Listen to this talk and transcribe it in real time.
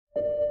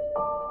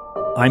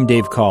I'm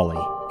Dave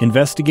Cawley,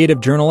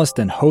 investigative journalist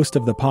and host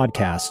of the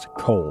podcast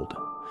Cold.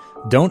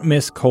 Don't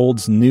miss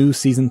Cold's new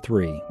Season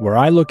 3, where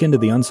I look into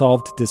the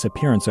unsolved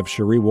disappearance of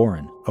Sheree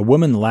Warren, a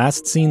woman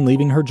last seen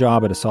leaving her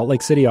job at a Salt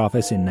Lake City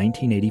office in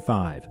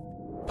 1985.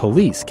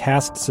 Police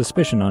cast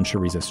suspicion on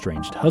Sheree's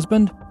estranged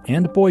husband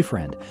and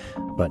boyfriend,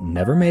 but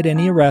never made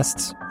any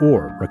arrests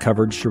or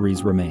recovered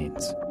Sheree's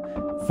remains.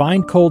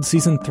 Find Cold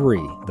Season 3,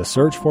 The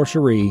Search for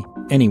Sheree,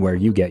 anywhere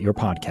you get your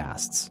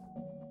podcasts.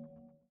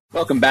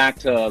 Welcome back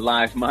to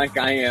Live Mike.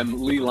 I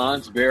am Lee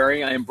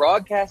Lonsberry. I am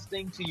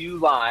broadcasting to you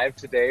live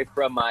today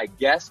from my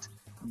guest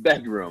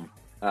bedroom.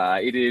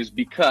 It is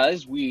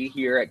because we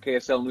here at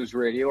KSL News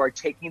Radio are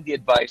taking the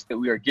advice that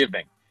we are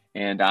giving,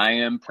 and I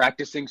am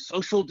practicing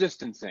social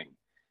distancing.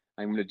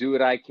 I'm going to do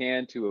what I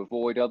can to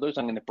avoid others.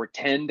 I'm going to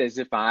pretend as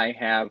if I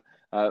have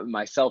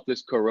myself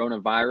this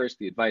coronavirus.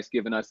 The advice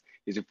given us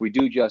is if we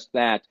do just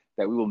that,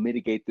 that we will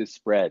mitigate this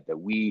spread, that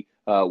we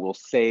will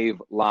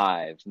save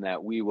lives, and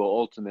that we will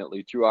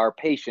ultimately, through our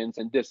patience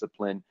and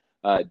discipline,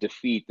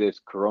 defeat this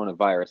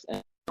coronavirus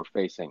we're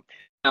facing.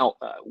 Now,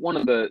 one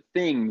of the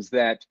things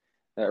that,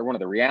 or one of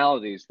the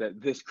realities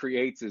that this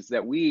creates is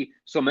that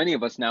so many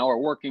of us now are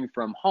working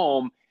from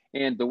home,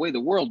 and the way the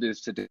world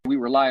is today, we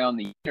rely on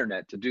the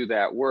internet to do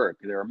that work.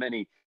 There are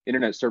many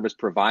internet service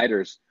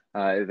providers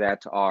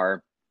that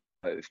are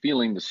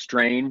feeling the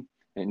strain.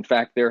 In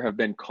fact, there have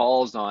been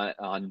calls on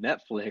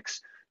Netflix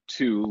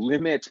to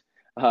limit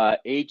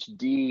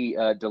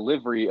HD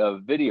delivery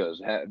of videos,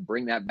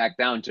 bring that back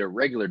down to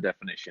regular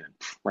definition.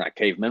 We're not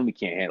cavemen, we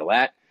can't handle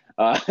that.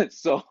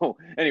 So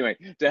anyway,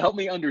 to help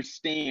me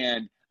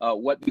understand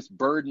what this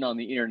burden on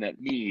the internet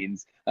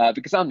means,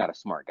 because I'm not a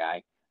smart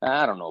guy.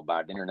 I don't know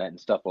about internet and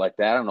stuff like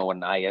that. I don't know what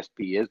an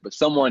ISP is, but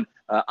someone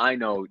I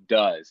know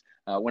does.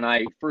 When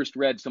I first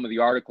read some of the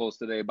articles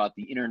today about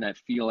the internet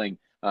feeling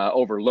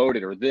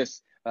overloaded, or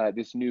this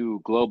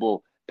new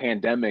global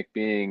pandemic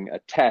being a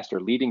test or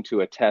leading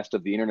to a test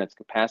of the internet's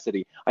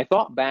capacity, I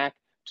thought back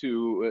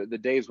to the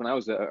days when I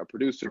was a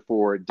producer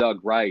for Doug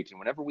Wright. And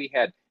whenever we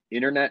had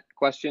internet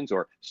questions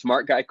or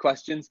smart guy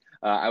questions,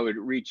 I would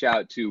reach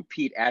out to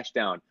Pete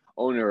Ashdown,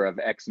 owner of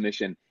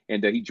X-Mission,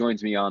 and he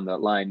joins me on the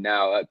line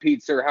now.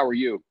 Pete, sir, how are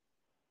you?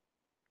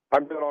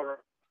 I'm doing all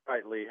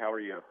right, Lee. How are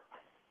you?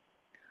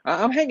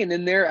 I'm hanging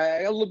in there.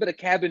 I got a little bit of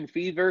cabin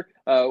fever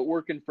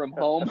working from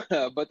home,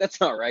 but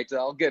that's all right.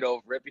 I'll get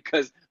over it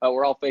because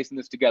we're all facing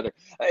this together.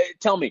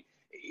 Tell me,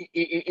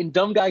 in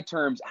dumb guy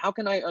terms, how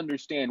can I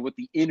understand what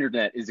the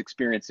internet is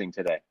experiencing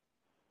today?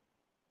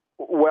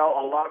 Well,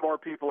 a lot more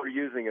people are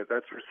using it.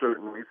 That's for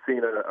certain. We've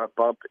seen a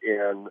bump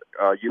in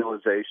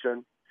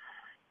utilization.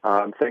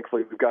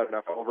 Thankfully, we've got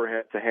enough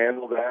overhead to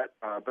handle that,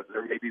 but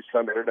there may be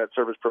some internet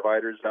service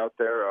providers out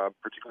there,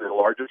 particularly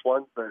the largest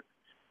ones, that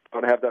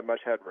don't have that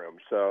much headroom.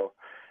 So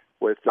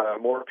with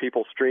more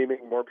people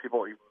streaming, more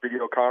people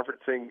video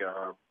conferencing,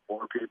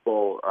 more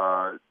people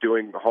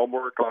doing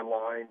homework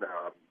online,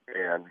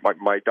 and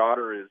my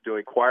daughter is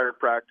doing choir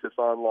practice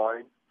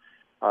online,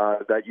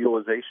 that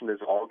utilization is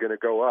all going to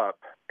go up.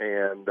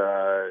 And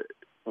I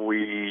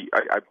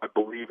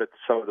believe at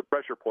some of the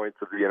pressure points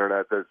of the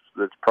internet,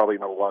 there's probably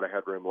not a lot of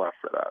headroom left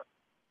for that.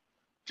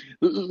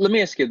 Let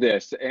me ask you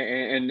this,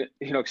 and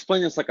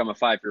explain this like I'm a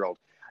 5-year-old.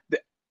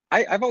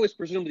 I've always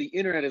presumed the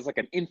internet is like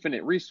an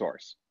infinite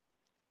resource.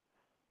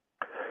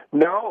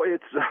 No,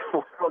 it's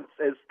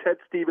as Ted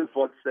Stevens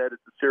once said,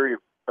 it's a series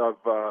of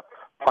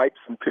pipes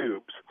and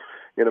tubes.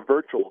 In a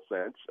virtual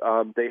sense,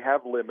 they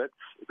have limits.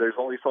 There's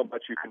only so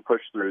much you can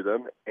push through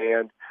them,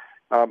 and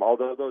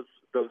although those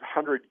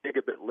 100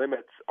 gigabit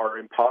limits are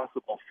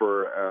impossible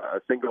for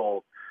a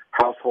single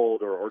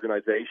household or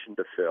organization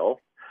to fill,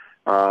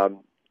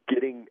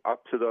 getting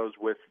up to those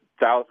with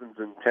thousands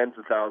and tens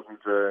of thousands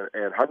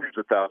and hundreds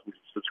of thousands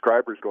of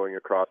subscribers going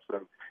across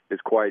them is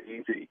quite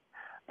easy.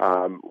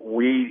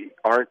 We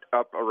aren't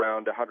up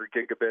around 100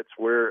 gigabits.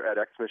 We're at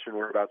X-Mission,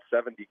 we're about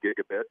 70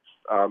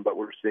 gigabits, but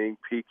we're seeing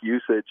peak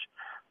usage,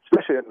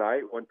 especially at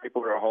night when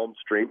people are at home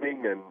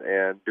streaming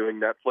and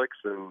doing Netflix.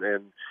 And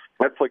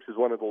Netflix is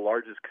one of the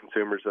largest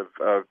consumers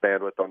of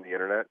bandwidth on the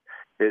internet.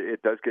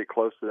 It does get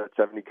close to that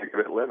 70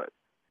 gigabit limit.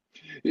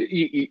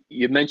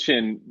 You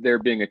mentioned there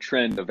being a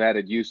trend of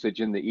added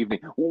usage in the evening.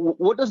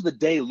 What does the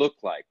day look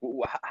like?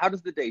 How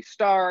does the day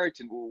start,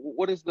 and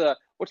what's the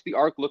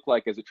arc look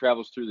like as it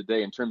travels through the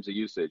day in terms of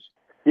usage?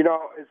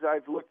 As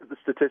I've looked at the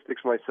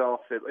statistics myself,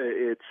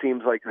 it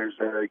seems like there's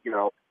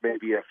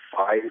maybe a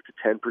 5 to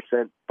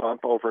 10%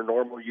 bump over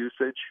normal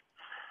usage.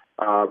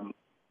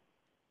 I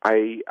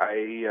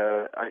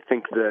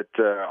think that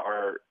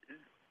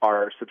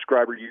our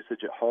subscriber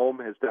usage at home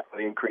has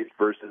definitely increased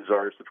versus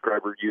our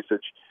subscriber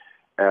usage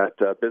at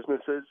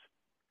businesses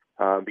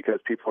because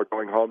people are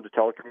going home to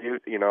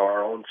telecommute.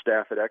 Our own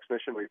staff at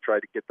X-Mission, we've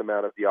tried to get them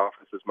out of the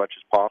office as much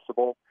as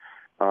possible.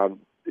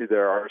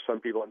 There are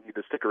some people that need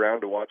to stick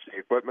around to watch the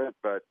equipment,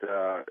 but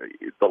the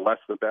less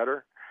the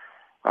better.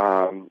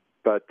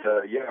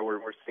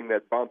 We're seeing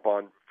that bump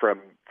on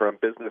from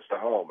business to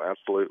home,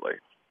 absolutely.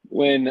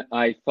 When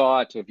I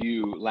thought of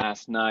you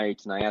last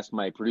night and I asked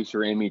my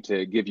producer Amy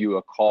to give you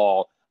a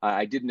call,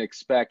 I didn't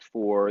expect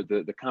for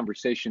the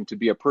conversation to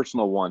be a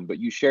personal one, but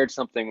you shared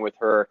something with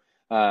her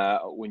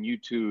when you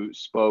two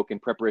spoke in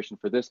preparation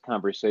for this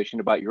conversation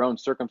about your own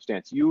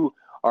circumstance. You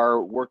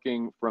are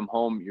working from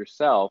home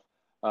yourself.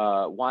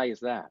 Why is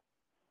that?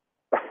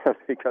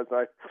 Because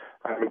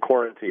I'm in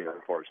quarantine,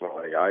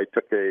 unfortunately. I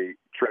took a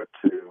trip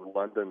to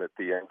London at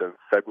the end of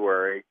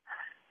February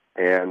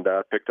and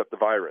picked up the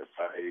virus.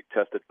 I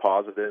tested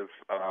positive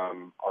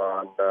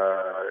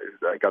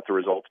I got the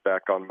results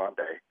back on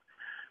Monday.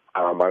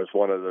 I was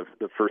one of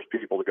the first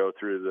people to go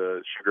through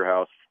the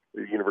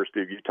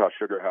University of Utah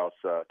Sugar House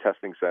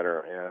testing center.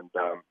 And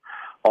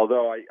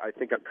although I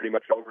think I'm pretty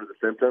much over the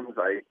symptoms,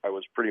 I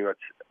was pretty much,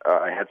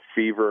 I had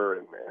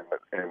fever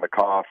and a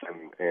cough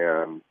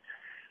and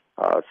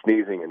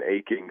sneezing and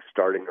aching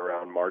starting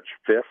around March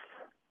 5th.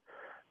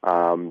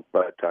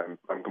 But I'm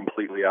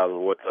completely out of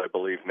the woods, I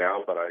believe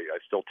now, but I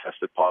still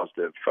tested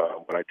positive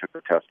when I took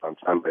the test on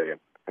Sunday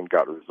and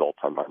got results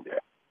on Monday.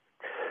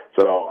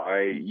 So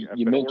I've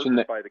been ordered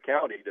that by the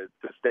county to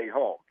stay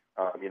home.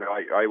 When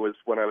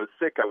I was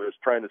sick, I was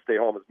trying to stay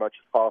home as much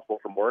as possible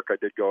from work. I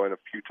did go in a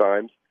few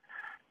times.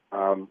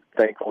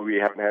 Thankfully, we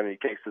haven't had any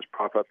cases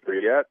pop up there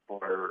yet.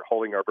 We're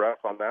holding our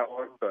breath on that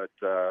one, but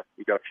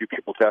we got a few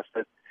people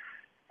tested.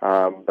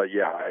 But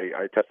yeah,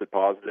 I tested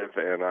positive,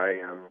 and I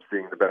am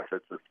seeing the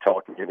benefits of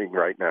telecommuting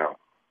right now.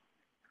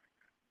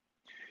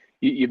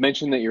 You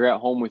mentioned that you're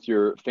at home with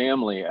your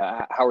family.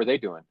 How are they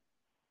doing?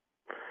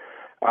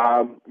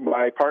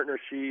 My partner,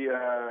 she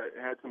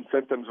had some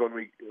symptoms when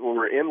we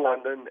were in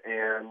London,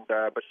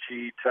 but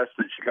she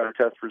got her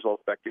test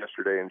results back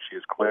yesterday, and she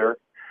is clear.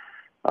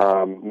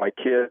 My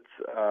kids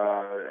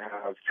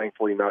have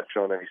thankfully not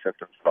shown any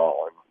symptoms at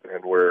all,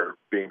 and we're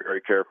being very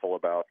careful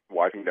about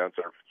wiping down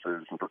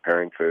surfaces and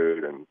preparing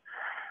food. And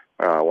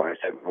when I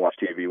sit and watch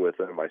TV with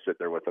them, I sit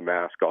there with a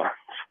mask on.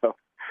 So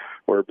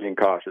we're being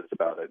cautious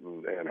about it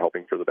and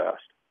hoping for the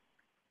best.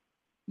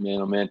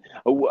 Man, oh man.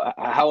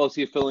 How else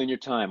are you filling your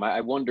time?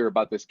 I wonder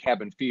about this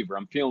cabin fever.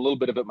 I'm feeling a little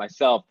bit of it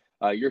myself.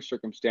 Your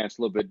circumstance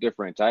a little bit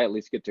different. I at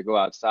least get to go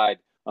outside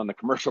on the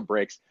commercial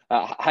breaks.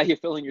 How are you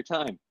filling your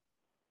time?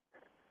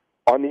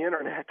 On the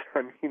internet.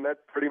 I mean,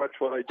 that's pretty much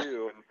what I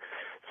do. And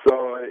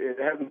so it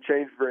hasn't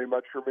changed very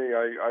much for me.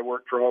 I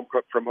worked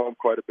from home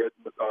quite a bit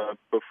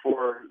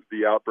before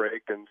the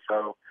outbreak, and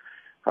so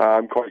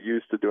I'm quite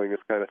used to doing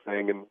this kind of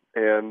thing.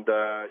 And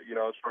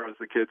as far as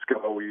the kids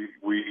go, we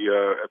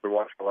have been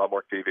watching a lot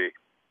more TV.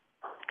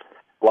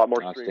 A lot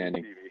more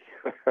streaming TV.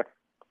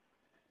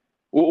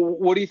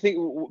 What do you think,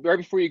 right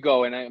before you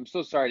go, and I'm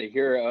so sorry to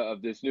hear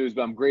of this news,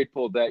 but I'm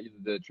grateful that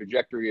the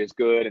trajectory is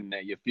good and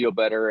that you feel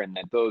better and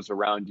that those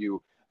around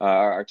you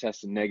are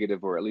tested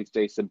negative or at least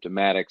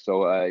asymptomatic.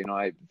 So,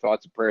 I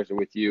thoughts and prayers are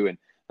with you, and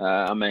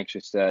I'm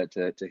anxious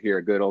to hear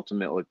a good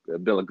ultimate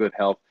bill of good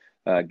health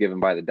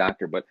given by the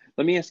doctor. But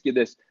let me ask you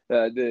this,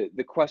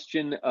 the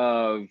question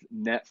of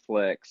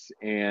Netflix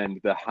and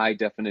the high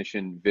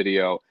definition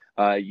video,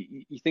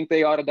 you think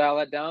they ought to dial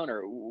that down,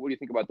 or what do you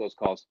think about those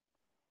calls?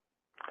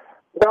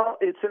 Well,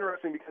 it's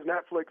interesting because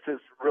Netflix has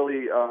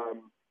really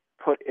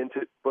put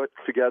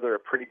together a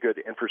pretty good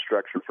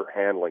infrastructure for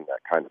handling that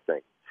kind of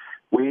thing.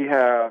 We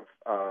have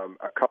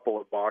a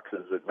couple of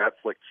boxes that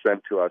Netflix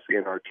sent to us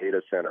in our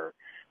data center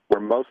where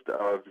most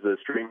of the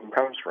streaming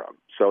comes from.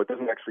 So it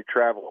doesn't actually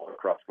travel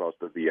across most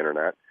of the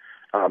internet.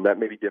 That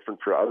may be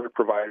different for other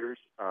providers,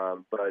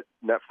 but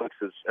Netflix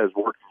has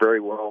worked very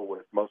well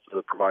with most of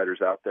the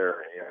providers out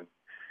there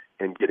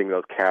and getting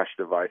those cache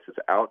devices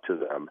out to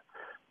them.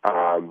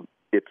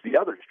 It's the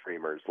other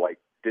streamers like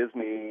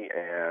Disney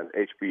and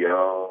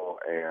HBO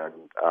and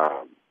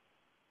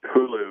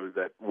Hulu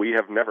that we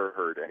have never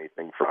heard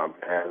anything from.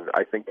 And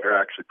I think they're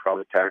actually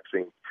probably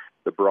taxing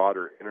the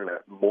broader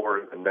internet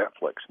more than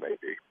Netflix may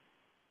be.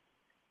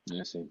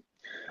 I see.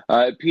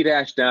 Pete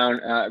Ashdown,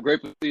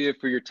 grateful to you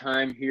for your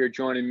time here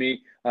joining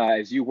me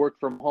as you work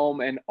from home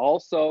and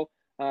also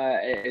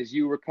as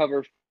you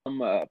recover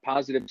from a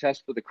positive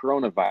test for the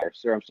coronavirus.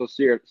 Sir, I'm so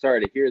sorry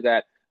to hear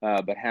that,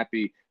 but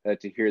happy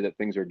to hear that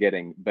things are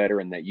getting better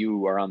and that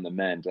you are on the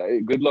mend.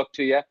 Good luck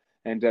to you,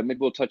 and maybe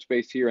we'll touch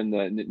base here in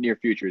the near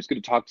future. It's good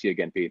to talk to you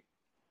again, Pete.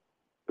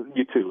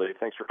 You too, Lee.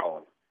 Thanks for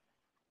calling.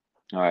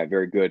 All right,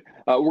 very good.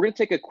 We're going to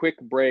take a quick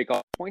break.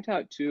 I'll point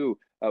out, too,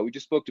 we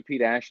just spoke to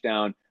Pete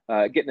Ashdown,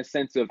 getting a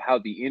sense of how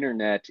the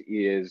internet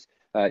is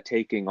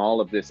taking all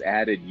of this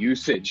added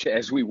usage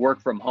as we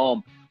work from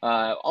home.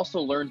 Also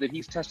learned that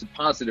he's tested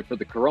positive for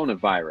the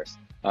coronavirus,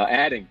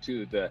 adding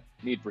to the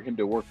need for him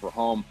to work from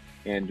home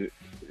and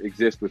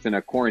exist within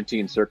a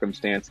quarantine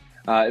circumstance.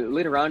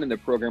 Later on in the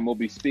program, we'll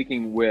be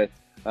speaking with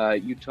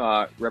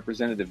Utah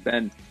Representative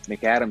Ben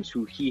McAdams,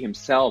 who he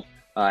himself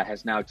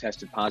has now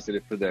tested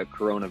positive for the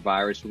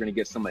coronavirus. We're going to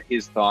get some of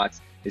his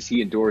thoughts as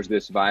he endures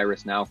this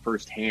virus now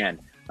firsthand.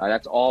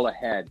 That's all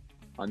ahead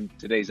on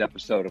today's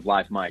episode of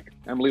Live Mike.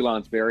 I'm Lee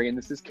Lonsberry, and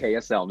this is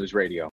KSL News Radio.